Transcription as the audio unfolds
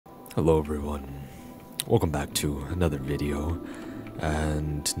Hello everyone, welcome back to another video,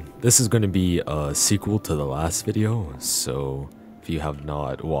 and this is going to be a sequel to the last video, so if you have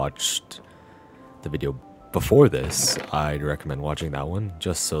not watched the video before this, I'd recommend watching that one,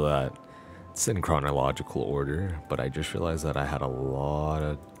 just so that it's in chronological order, but I just realized that I had a lot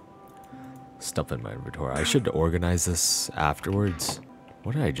of stuff in my inventory. I should organize this afterwards.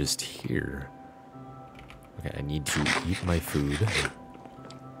 What did I just hear? Okay, I need to eat my food.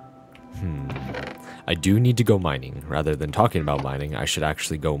 I do need to go mining. Rather than talking about mining, I should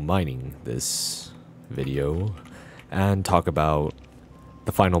actually go mining this video and talk about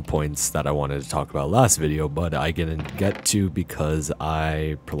the final points that I wanted to talk about last video, but I didn't get to because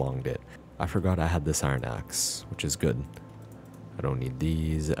I prolonged it. I forgot I had this iron axe, which is good. I don't need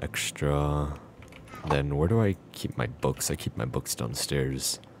these extra. Then where do I keep my books? I keep my books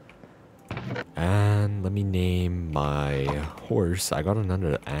downstairs. And let me name my horse. I got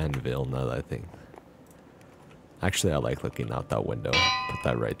another anvil now that I think. Actually, I like looking out that window. Put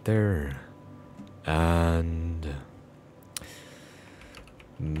that right there. And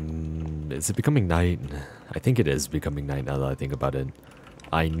is it becoming night? I think it is becoming night now that I think about it.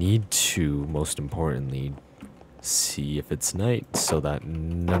 I need to, most importantly, see if it's night so that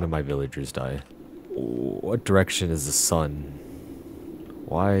none of my villagers die. What direction is the sun?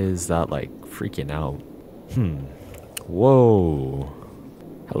 Why is that like freaking out? Whoa.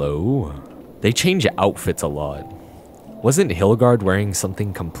 Hello. They change outfits a lot. Wasn't Hilgard wearing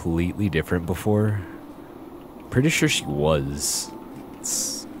something completely different before? Pretty sure she was.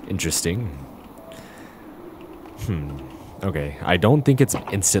 It's interesting. Okay, I don't think it's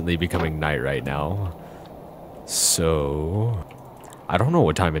instantly becoming night right now. So I don't know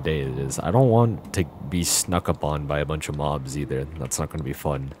what time of day it is. I don't want to be snuck up on by a bunch of mobs either. That's not going to be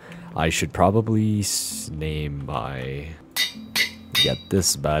fun. I should probably name my... Get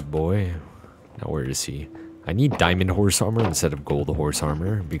this bad boy. Now where is he? I need diamond horse armor instead of gold horse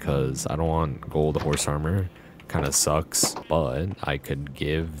armor because I don't want gold horse armor. Kind of sucks. But I could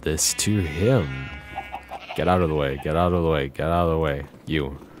give this to him. Get out of the way. Get out of the way. Get out of the way.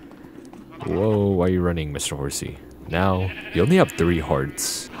 You. Whoa, why are you running, Mr. Horsey? Now, you only have 3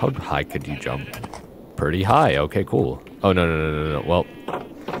 hearts. How high could you jump? Pretty high. Okay, cool. Oh, no. Well,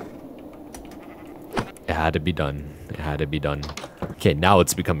 it had to be done. It had to be done. Okay, now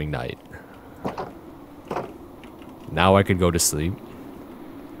it's becoming night. Now I could go to sleep.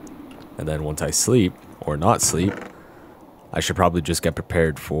 And then once I sleep, or not sleep, I should probably just get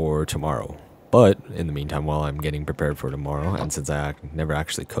prepared for tomorrow. But in the meantime, while I'm getting prepared for tomorrow, and since I never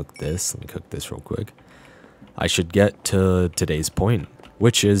actually cooked this, let me cook this real quick. I should get to today's point,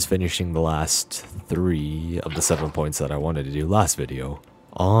 which is finishing the last 3 of the 7 points that I wanted to do last video.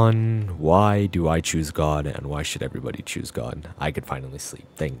 On why do I choose God and why should everybody choose God? I could finally sleep,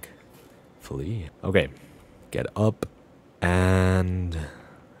 thankfully. Okay, get up and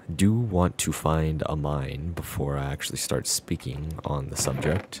do want to find a mine before I actually start speaking on the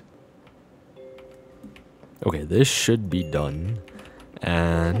subject. Okay, this should be done.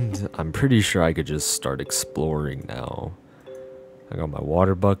 And I'm pretty sure I could just start exploring now. I got my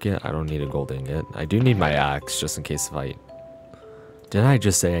water bucket. I don't need a gold ingot. I do need my axe just in case if I... Didn't I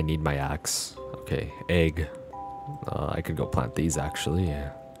just say I need my axe? Okay, egg. I could go plant these actually.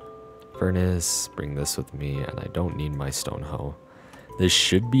 Furnace, bring this with me, and I don't need my stone hoe. This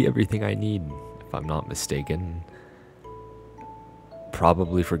should be everything I need, if I'm not mistaken.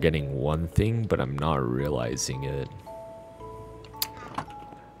 Probably forgetting one thing, but I'm not realizing it.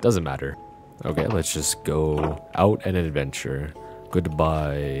 Doesn't matter. Okay, let's just go out and adventure.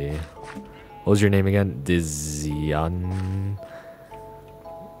 Goodbye. What was your name again? Dizian.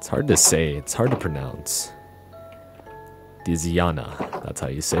 It's hard to say. It's hard to pronounce. Diziana. That's how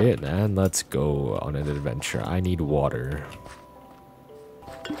you say it. And let's go on an adventure. I need water.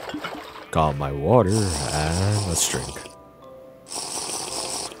 Got my water. And let's drink.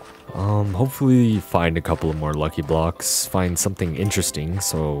 Hopefully find a couple of more lucky blocks, find something interesting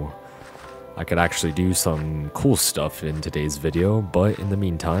so I could actually do some cool stuff in today's video, but in the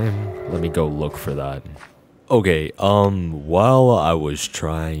meantime, let me go look for that. Okay, while I was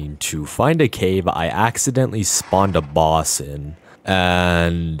trying to find a cave, I accidentally spawned a boss in,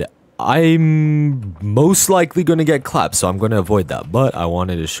 and I'm most likely gonna get clapped, so I'm gonna avoid that, but I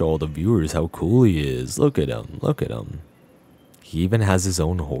wanted to show all the viewers how cool he is. Look at him, look at him. He even has his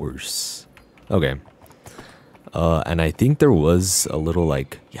own horse. Okay. And I think there was a little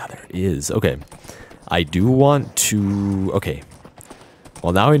like... Yeah, there is. Okay. I do want to... Okay.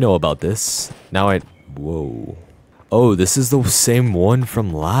 Well, now I know about this. Now I... Whoa. Oh, this is the same one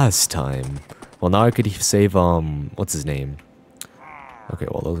from last time. Well, now I could save, what's his name? Okay,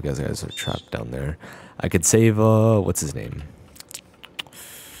 well, those guys are trapped down there. I could save, what's his name?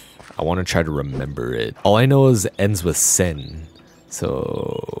 I want to try to remember it. All I know is it ends with sin.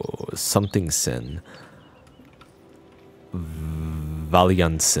 So, something sin.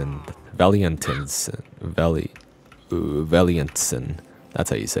 Valiantsin. Valiantsin. That's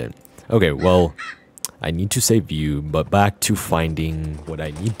how you say it. Okay, well, I need to save you, but back to finding what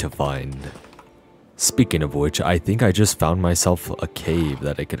I need to find. Speaking of which, I think I just found myself a cave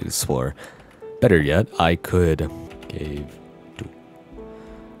that I could explore. Better yet, I could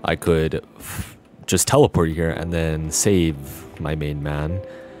just teleport here and then save my main man.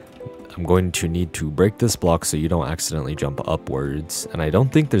 I'm going to need to break this block so you don't accidentally jump upwards. And I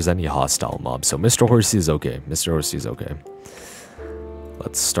don't think there's any hostile mobs, so Mr. Horsey is okay. Mr. Horsey is okay.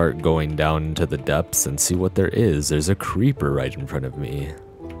 Let's start going down into the depths and see what there is. There's a creeper right in front of me.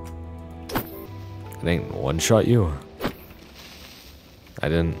 It ain't one-shot you. I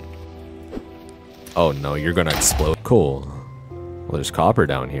didn't... Oh no, you're gonna explode. Cool. Well, there's copper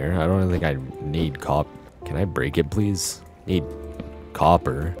down here. I don't think I need copper. Can I break it, please? Need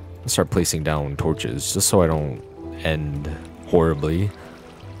copper. I'll start placing down torches just so I don't end horribly.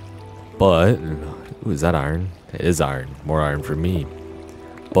 But... Ooh, is that iron? It is iron. More iron for me.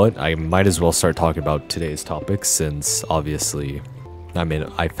 But I might as well start talking about today's topic since obviously I'm in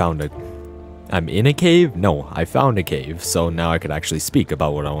a cave? No, I found a cave, so now I could actually speak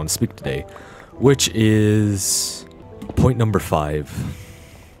about what I want to speak today, which is point number 5.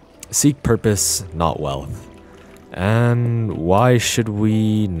 Seek purpose, not wealth. And why should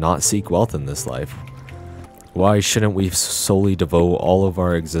we not seek wealth in this life? Why shouldn't we solely devote all of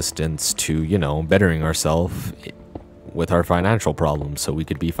our existence to, you know, bettering ourselves with our financial problems so we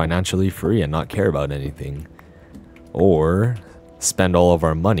could be financially free and not care about anything? Or spend all of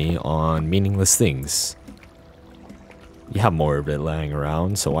our money on meaningless things. You have more of it laying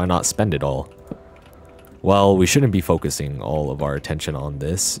around, so why not spend it all? Well, we shouldn't be focusing all of our attention on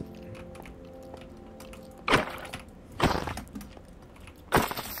this.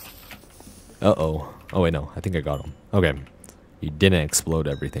 Uh-oh. Oh, wait, no. I think I got him. Okay. You didn't explode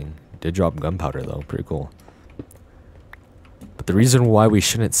everything. Did drop gunpowder, though. Pretty cool. But the reason why we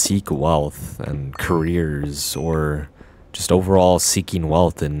shouldn't seek wealth and careers or just overall seeking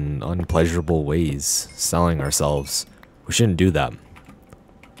wealth in unpleasurable ways, selling ourselves, we shouldn't do that.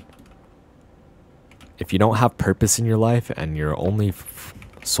 If you don't have purpose in your life and you're only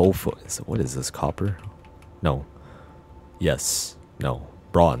what is this, copper? No. Yes. No.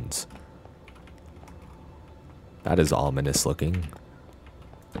 Bronze. That is ominous looking.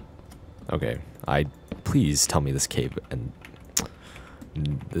 Okay. Please tell me this cave and...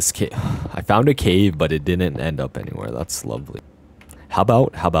 This cave... I found a cave, but it didn't end up anywhere. That's lovely. How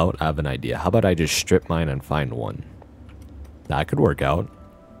about, I have an idea. How about I just strip mine and find one? That could work out.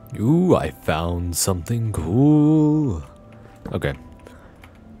 Ooh, I found something cool. Okay.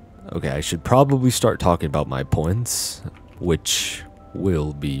 Okay, I should probably start talking about my points, which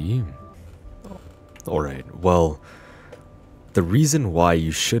will be... Alright, well, the reason why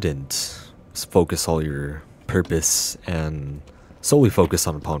you shouldn't focus all your purpose and solely focus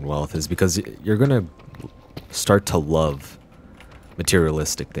upon wealth is because you're gonna start to love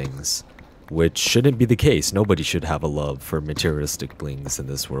materialistic things, which shouldn't be the case. Nobody should have a love for materialistic things in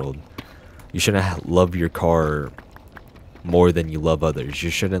this world. You shouldn't love your car more than you love others.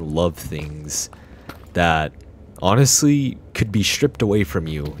 You shouldn't love things that honestly could be stripped away from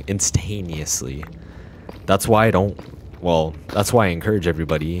you instantaneously. That's why that's why I encourage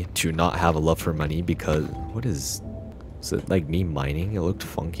everybody to not have a love for money, because is it like me mining? It looked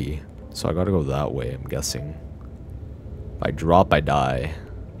funky. So I gotta go that way, I'm guessing. If I drop, I die.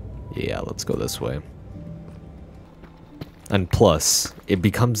 Yeah, let's go this way. And plus, it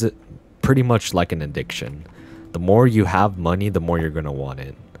becomes pretty much like an addiction. The more you have money, the more you're gonna want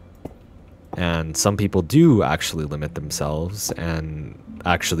it. And some people do actually limit themselves and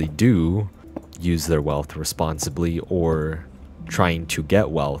actually do use their wealth responsibly or trying to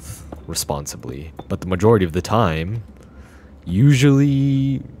get wealth responsibly. But the majority of the time,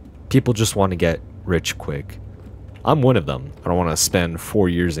 usually people just want to get rich quick. I'm one of them. I don't want to spend 4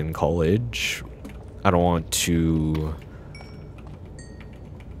 years in college. I don't want to...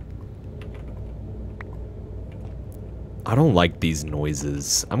 I don't like these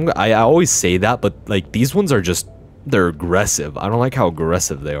noises. I always say that, but like these ones are just... They're aggressive. I don't like how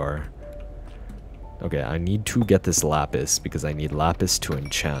aggressive they are. Okay, I need to get this lapis because I need lapis to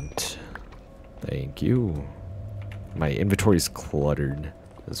enchant. Thank you. My inventory is cluttered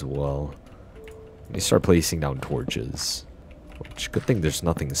as well. Let me start placing down torches. Which, good thing there's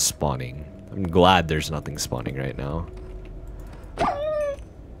nothing spawning. I'm glad there's nothing spawning right now.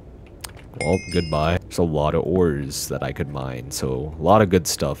 Well, goodbye. There's a lot of ores that I could mine, so a lot of good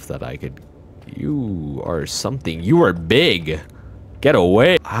stuff that I could... You are something. You are big. Get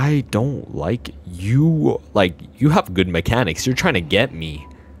away. I don't like you. Like, you have good mechanics. You're trying to get me.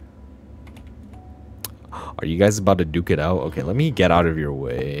 Are you guys about to duke it out? Okay, let me get out of your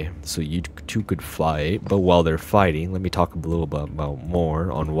way so you two could fight. But while they're fighting, let me talk a little bit about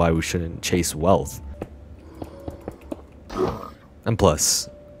more on why we shouldn't chase wealth. And plus,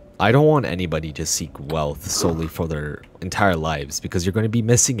 I don't want anybody to seek wealth solely for their entire lives, because you're going to be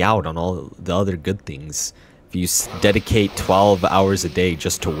missing out on all the other good things. If you dedicate 12 hours a day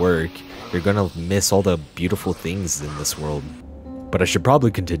just to work, you're going to miss all the beautiful things in this world. But I should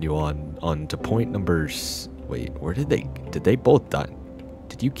probably continue on to point number... Wait, where did they both die?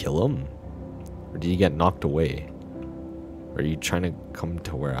 Did you kill them? Or did you get knocked away? Or are you trying to come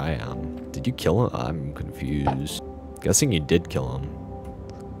to where I am? Did you kill him? I'm confused. Guessing you did kill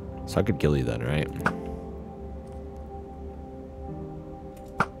him. So I could kill you then, right?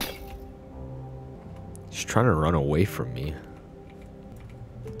 She's trying to run away from me.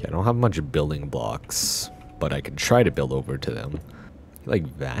 Okay, I don't have much building blocks, but I can try to build over to them. He like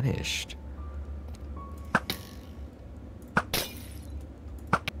vanished.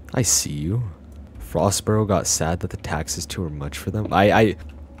 I see you. Frostborough got sad that the taxes too were much for them.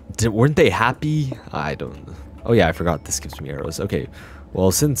 Weren't they happy? I don't... Oh yeah, I forgot this gives me arrows. Okay,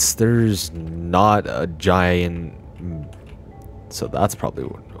 well, since there's not a giant... So that's probably...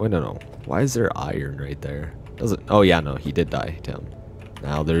 Oh, no. Why is there iron right there? Doesn't... Oh yeah, no, he did die, Tim.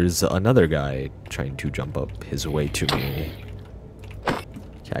 Now there's another guy trying to jump up his way to me.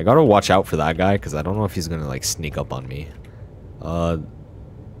 Okay, I gotta watch out for that guy, because I don't know if he's gonna, like, sneak up on me.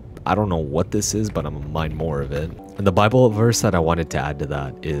 I don't know what this is, but I'm gonna mine more of it. And the Bible verse that I wanted to add to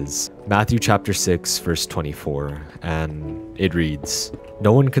that is Matthew chapter 6, verse 24. And it reads,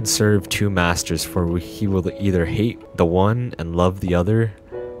 "No one can serve two masters, for he will either hate the one and love the other,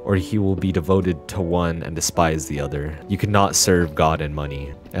 or he will be devoted to one and despise the other. You cannot serve God and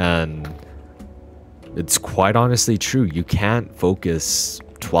money." And it's quite honestly true. You can't focus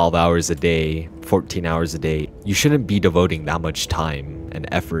 12 hours a day, 14 hours a day. You shouldn't be devoting that much time and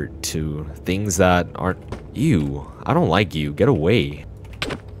effort to things that aren't you. I don't like you. Get away.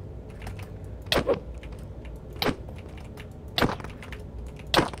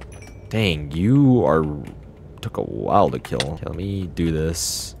 Dang, you are... Took a while to kill. Okay, let me do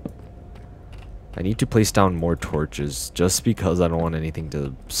this. I need to place down more torches just because I don't want anything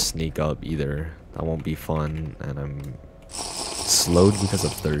to sneak up either. That won't be fun, and I'm slowed because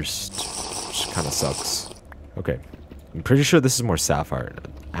of thirst, which kind of sucks. Okay, I'm pretty sure this is more sapphire.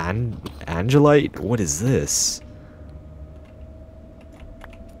 Angelite? What is this?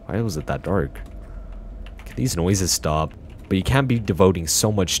 Why was it that dark? Can these noises stop? But you can't be devoting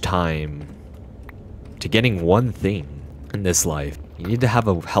so much time to getting one thing in this life. You need to have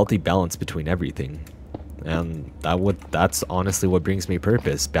a healthy balance between everything. And that's honestly what brings me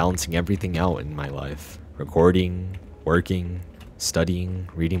purpose, balancing everything out in my life. Recording, working, studying,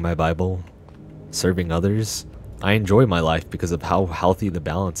 reading my Bible, serving others. I enjoy my life because of how healthy the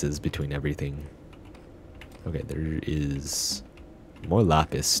balance is between everything. Okay, there is more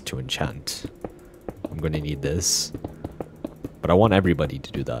lapis to enchant. I'm going to need this. But I want everybody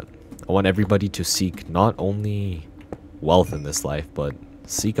to do that. I want everybody to seek not only wealth in this life, but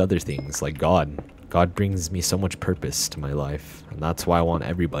seek other things like God. God brings me so much purpose to my life, and that's why I want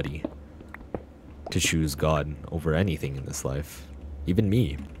everybody to choose God over anything in this life. Even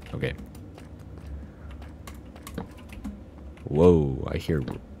me. Okay. Whoa, I hear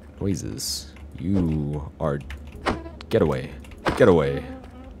noises. You are... Get away. Get away.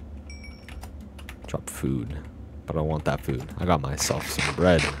 Drop food. But I don't want that food. I got myself some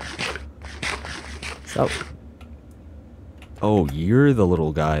bread. So... Oh, you're the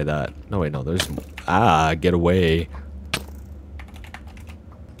little guy that... No, wait, no, there's... Ah, get away.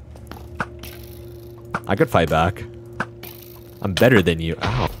 I could fight back. I'm better than you.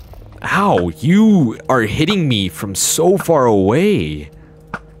 Ow. Ow, you are hitting me from so far away.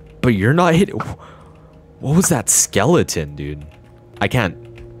 But you're not hitting... What was that skeleton, dude? I can't...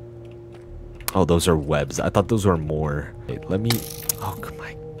 Oh, those are webs. I thought those were more. Wait, let me... Oh,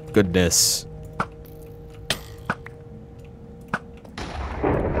 my goodness.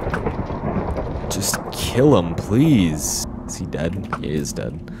 Just kill him, please. Is he dead? He is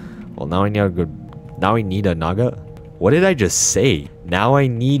dead. Well, now I need a good... Now I need a naga? What did I just say? Now I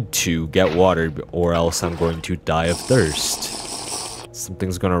need to get water or else I'm going to die of thirst.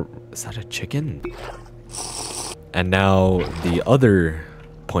 Something's gonna... Is that a chicken? And now the other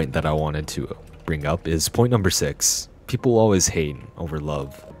point that I wanted to bring up is point number 6. People always hate over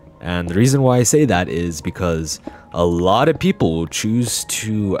love. And the reason why I say that is because a lot of people will choose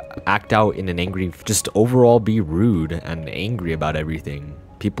to act out in an angry, just overall be rude and angry about everything.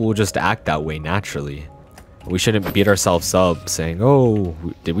 People will just act that way naturally. We shouldn't beat ourselves up saying, oh,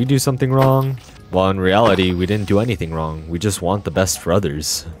 did we do something wrong? Well, in reality, we didn't do anything wrong. We just want the best for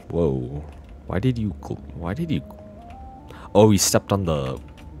others. Whoa. Why did you... Oh, he stepped on the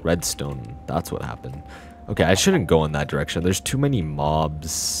redstone. That's what happened. Okay, I shouldn't go in that direction. There's too many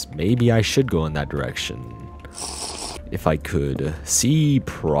mobs. Maybe I should go in that direction. If I could see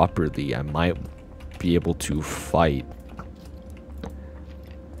properly, I might be able to fight.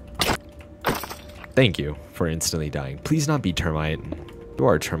 Thank you for instantly dying. Please not be termite. You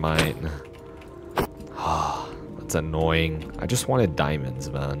are termite. That's annoying. I just wanted diamonds,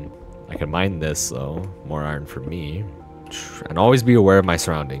 man. I can mine this, though. More iron for me. And always be aware of my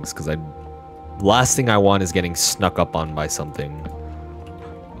surroundings, because last thing I want is getting snuck up on by something.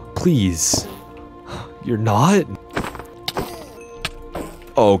 Please. You're not?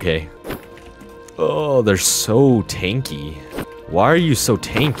 Oh, okay. Oh, they're so tanky. Why are you so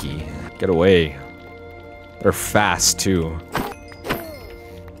tanky? Get away. They're fast, too.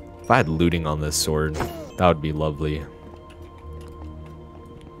 If I had looting on this sword, that would be lovely.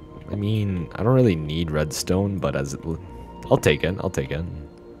 I mean, I don't really need redstone, but I'll take it. I'll take it.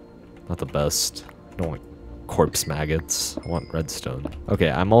 Not the best. I don't want corpse maggots. I want redstone.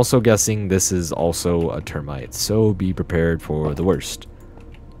 Okay, I'm also guessing this is also a termite, so be prepared for the worst.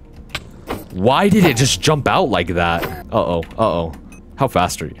 Why did it just jump out like that? Uh-oh, uh-oh. How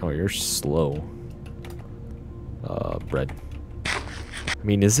fast are you? Oh, you're slow. Bread. I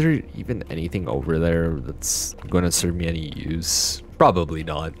mean, is there even anything over there that's going to serve me any use? Probably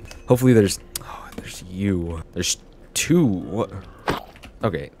not. Hopefully there's... Oh, there's you. There's two. What?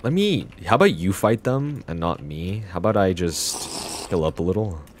 Okay, how about you fight them and not me? How about I just heal up a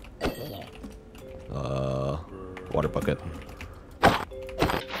little? Water bucket.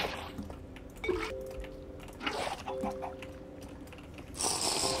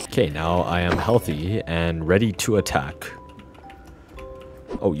 Okay, now I am healthy and ready to attack.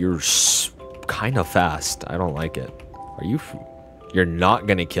 Oh, you're kind of fast. I don't like it. Are you... You're not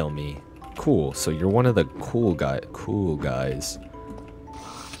gonna kill me. Cool, so you're one of the cool guys.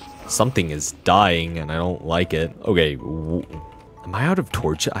 Something is dying and I don't like it. Okay, am I out of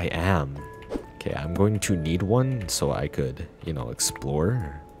torch? I am. Okay, I'm going to need one so I could, you know,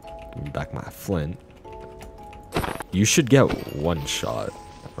 explore. Give me back my flint. You should get one shot.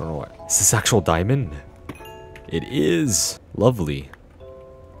 I don't know what. Is this actual diamond? It is. Lovely.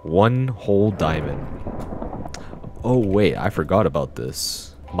 One whole diamond. Oh wait, I forgot about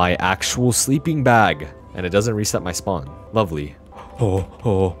this. My actual sleeping bag. And it doesn't reset my spawn. Lovely.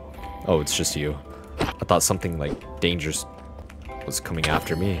 Oh, it's just you. I thought something like dangerous was coming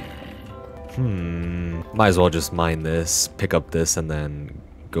after me. Might as well just mine this, pick up this, and then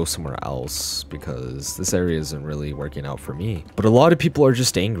go somewhere else, because this area isn't really working out for me. But a lot of people are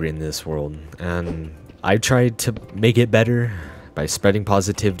just angry in this world, and I tried to make it better by spreading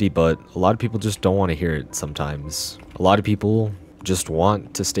positivity, but a lot of people just don't want to hear it sometimes. A lot of people just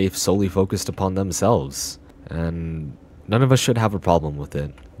want to stay solely focused upon themselves, and none of us should have a problem with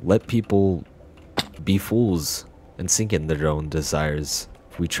it. Let people be fools and sink in their own desires.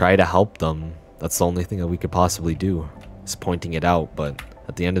 If we try to help them, that's the only thing that we could possibly do, is pointing it out. But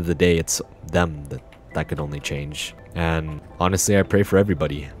at the end of the day, it's them that could only change. And honestly, I pray for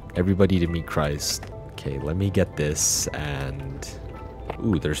everybody to meet Christ. Okay, let me get this, and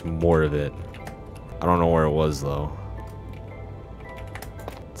ooh, there's more of it. I don't know where it was though.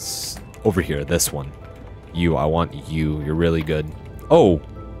 It's over here, this one. You, I want you. You're really good. Oh,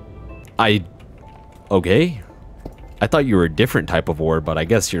 okay. I thought you were a different type of ore, but I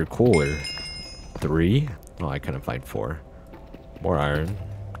guess you're cooler. 3? Oh, I couldn't find 4. More iron.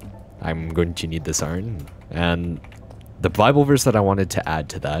 I'm going to need this iron. And the Bible verse that I wanted to add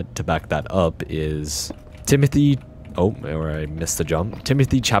to that, to back that up, is Timothy... Oh, or I missed the jump.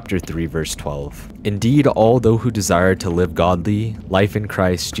 Timothy chapter 3, verse 12. Indeed, all those who desire to live godly, life in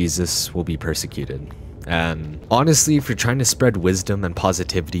Christ Jesus will be persecuted. And honestly, if you're trying to spread wisdom and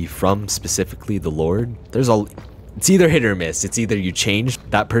positivity from specifically the Lord, it's either hit or miss. It's either you change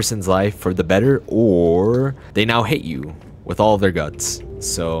that person's life for the better, or they now hate you with all their guts.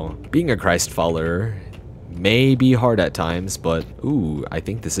 So being a Christ follower may be hard at times, but ooh, I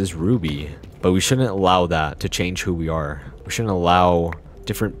think this is Ruby. But we shouldn't allow that to change who we are. We shouldn't allow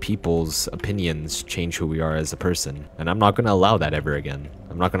different people's opinions change who we are as a person. And I'm not going to allow that ever again.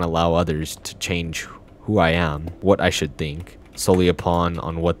 I'm not going to allow others to change who I am, what I should think, solely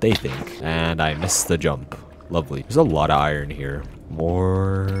on what they think. And I missed the jump. Lovely. There's a lot of iron here.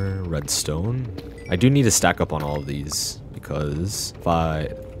 More redstone. I do need to stack up on all of these because if I...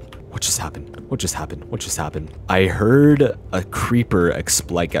 What just happened? What just happened? What just happened? I heard a creeper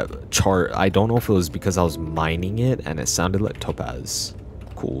like a chart. I don't know if it was because I was mining it and it sounded like topaz.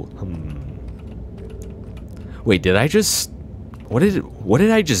 Cool. Wait, did I just... What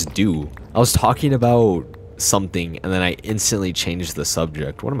did I just do? I was talking about something and then I instantly changed the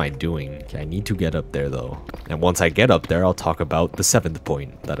subject. What am I doing? Okay, I need to get up there though. And once I get up there, I'll talk about the 7th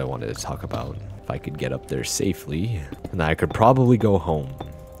point that I wanted to talk about. If I could get up there safely, then I could probably go home.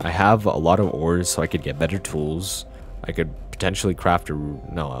 I have a lot of ores, so I could get better tools. I could potentially craft a...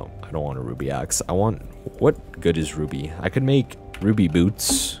 No, I don't want a ruby axe. I want... What good is ruby? I could make ruby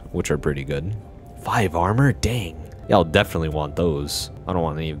boots, which are pretty good. 5 armor? Dang. Yeah, I'll definitely want those. I don't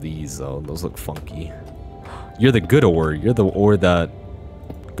want any of these, though. Those look funky. You're the good ore. You're the ore that...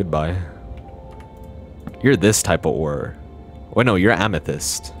 Goodbye. You're this type of ore. Wait, no, you're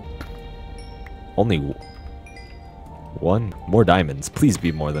amethyst. Only... 1? More diamonds. Please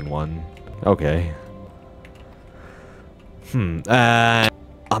be more than 1. Okay.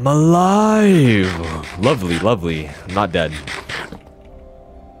 I'm alive! Lovely, lovely. I'm not dead.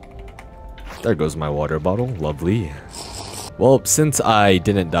 There goes my water bottle. Lovely. Well, since I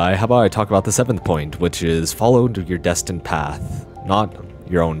didn't die, how about I talk about the 7th point, which is follow your destined path, not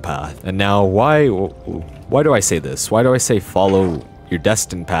your own path. And now, why do I say this? Why do I say follow your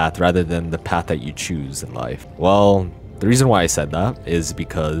destined path rather than the path that you choose in life? Well, the reason why I said that is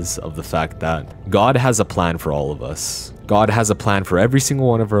because of the fact that God has a plan for all of us. God has a plan for every single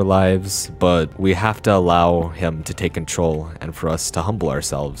one of our lives, but we have to allow him to take control and for us to humble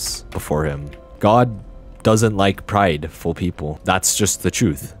ourselves before him. God doesn't like prideful people. That's just the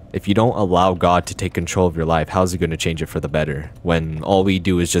truth. If you don't allow God to take control of your life, how's he going to change it for the better when all we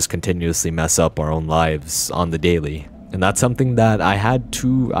do is just continuously mess up our own lives on the daily? And that's something that I have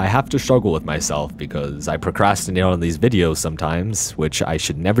to struggle with myself because I procrastinate on these videos sometimes, which I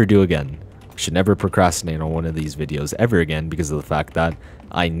should never do again. I should never procrastinate on one of these videos ever again because of the fact that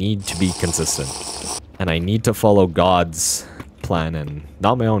I need to be consistent. And I need to follow God's plan and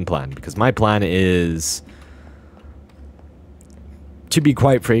not my own plan, because my plan is, to be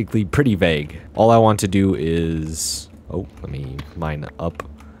quite frankly, pretty vague. All I want to do is, let me mine up,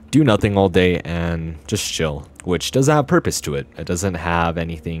 do nothing all day and just chill, which doesn't have purpose to it. It doesn't have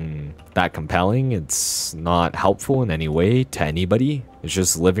anything that compelling. It's not helpful in any way to anybody. It's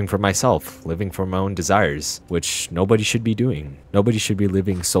just living for myself, living for my own desires, which nobody should be doing. Nobody should be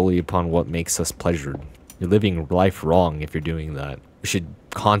living solely upon what makes us pleasured. You're living life wrong if you're doing that. We should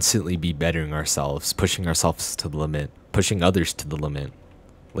constantly be bettering ourselves, pushing ourselves to the limit, pushing others to the limit,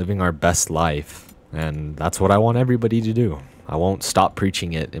 living our best life. And that's what I want everybody to do. I won't stop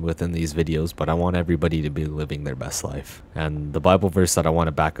preaching it within these videos, but I want everybody to be living their best life. And the Bible verse that I want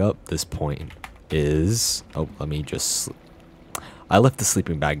to back up this point is... let me just... I left the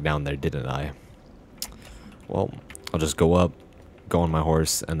sleeping bag down there, didn't I? Well, I'll just go up, go on my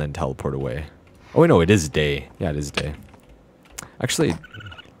horse, and then teleport away. Oh, wait, no, it is day. Yeah, it is day. Actually...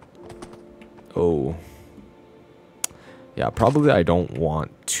 Yeah, probably I don't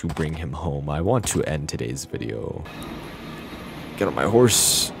want to bring him home. I want to end today's video. Get on my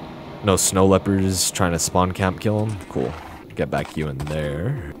horse. No snow leopards trying to spawn camp kill him. Cool. Get back you in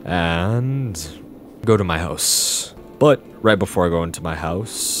there. And go to my house. But right before I go into my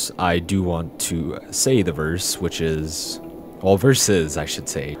house, I do want to say the verse, which is... Well, verses, I should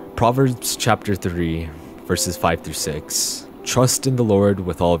say. Proverbs chapter 3, verses 5 through 6. Trust in the Lord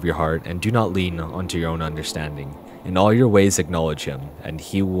with all of your heart, and do not lean onto your own understanding. In all your ways acknowledge him, and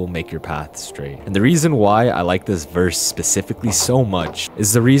he will make your path straight. And the reason why I like this verse specifically so much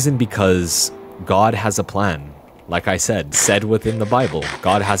is the reason because God has a plan. Like I said within the Bible,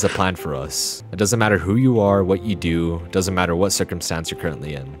 God has a plan for us. It doesn't matter who you are, what you do, it doesn't matter what circumstance you're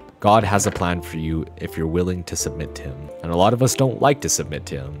currently in. God has a plan for you if you're willing to submit to him. And a lot of us don't like to submit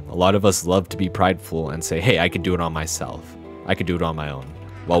to him. A lot of us love to be prideful and say, hey, I could do it on myself. I could do it on my own.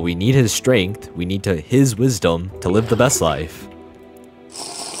 While we need his strength, we need his wisdom to live the best life.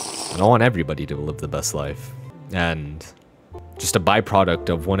 And I want everybody to live the best life. And just a byproduct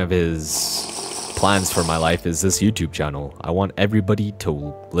of one of his plans for my life is this YouTube channel. I want everybody to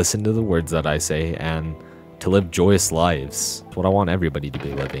listen to the words that I say and to live joyous lives. That's what I want everybody to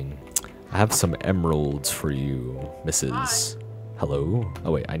be living. I have some emeralds for you, Mrs. Hello?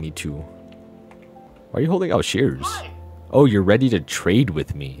 Oh wait, I need to... Why are you holding out shears? Oh, you're ready to trade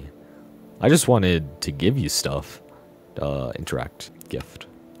with me. I just wanted to give you stuff. Interact. Gift.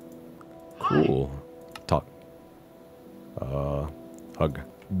 Cool. Talk. Hug.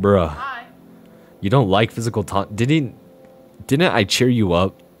 Bruh. You don't like physical taunt? Didn't I cheer you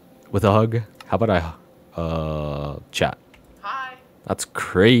up with a hug? How about chat? Hi. That's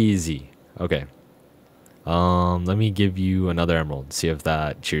crazy. Okay. Let me give you another emerald. See if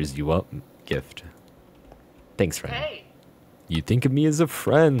that cheers you up. Gift. Thanks, friend. Hey. You think of me as a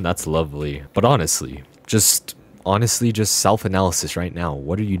friend. That's lovely. But honestly, just self-analysis right now.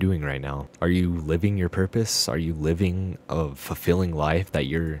 What are you doing right now? Are you living your purpose? Are you living a fulfilling life that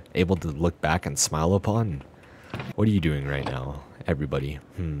you're able to look back and smile upon? What are you doing right now, everybody?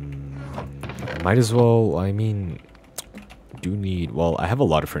 Might as well, I mean, well, I have a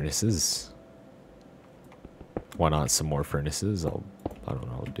lot of furnaces. Why not some more furnaces? I don't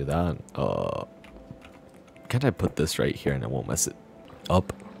know, I'll do that. Can't I put this right here and it won't mess it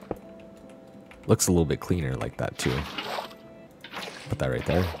up? Looks a little bit cleaner like that too. Put that right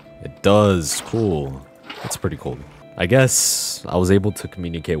there. It does. Cool. That's pretty cool. I guess I was able to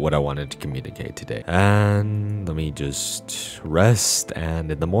communicate what I wanted to communicate today. And let me just rest,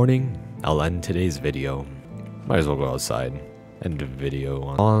 and in the morning, I'll end today's video. Might as well go outside. End the video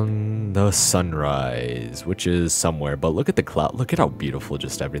on the sunrise, which is somewhere, but look at the cloud. Look at how beautiful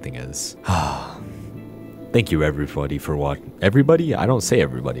just everything is. Thank you everybody for watching. Everybody? I don't say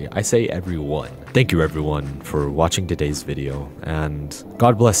everybody. I say everyone. Thank you everyone for watching today's video, and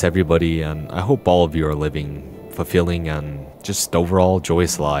God bless everybody, and I hope all of you are living fulfilling and just overall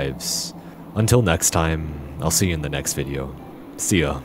joyous lives. Until next time, I'll see you in the next video. See ya.